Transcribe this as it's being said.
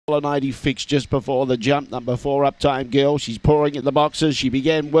$1.90 fixed just before the jump. Number 4, Uptime Girl. She's pouring in the boxes. She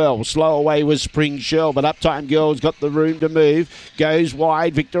began well. Slow away was Spring Shell, but Uptime Girl's got the room to move. Goes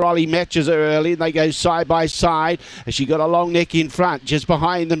wide. Victor Ollie matches her early, and they go side by side. She got a long neck in front. Just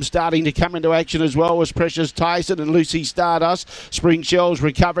behind them, starting to come into action as well, was Precious Tyson and Lucy Stardust. Spring Shell's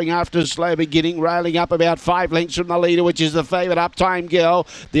recovering after a slow beginning, railing up about 5 lengths from the leader, which is the favourite, Uptime Girl.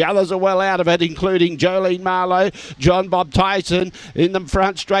 The others are well out of it, including Jolene Marlowe, John Bob Tyson. In the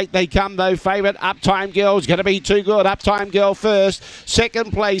front straight they come, though. Favourite Uptime Girl's going to be too good. Uptime Girl first.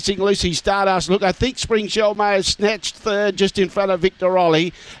 Second placing, Lucy Stardust. Look, I think Spring Shell may have snatched third just in front of Victor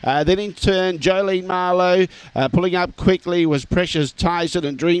Ollie. Then in turn, Jolene Marlowe. Pulling up quickly was Precious Tyson,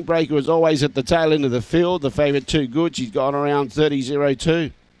 and Dreambreaker was always at the tail end of the field. The favourite too good. She's gone around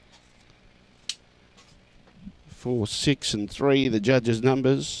 30.02. 4, 6 and 3, the judges'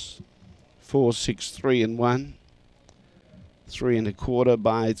 numbers. 4, 6, 3 and 1. 3 1/4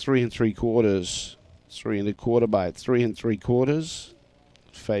 by 3 3/4. 3 1/4 by 3 3/4.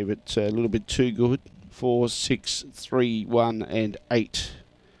 Favourite a little bit too good. 4, 6, 3, 1 and 8.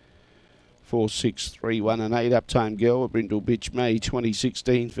 4, 6, 3, 1 and 8. Uptime Girl at Brindle Bitch, May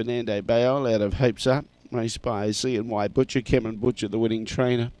 2016. Fernando Bale out of Hopes Up. Raced by C&Y Butcher. Cameron Butcher, the winning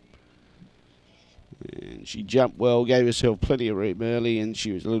trainer. And she jumped well, gave herself plenty of room early, and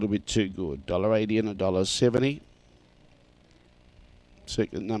she was a little bit too good. $1.80 and $1.70.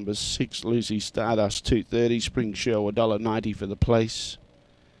 Second number 6, Lucy Stardust, $2.30. Spring Shell, $1.90 for the place.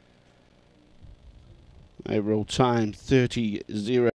 Overall time, 30.0.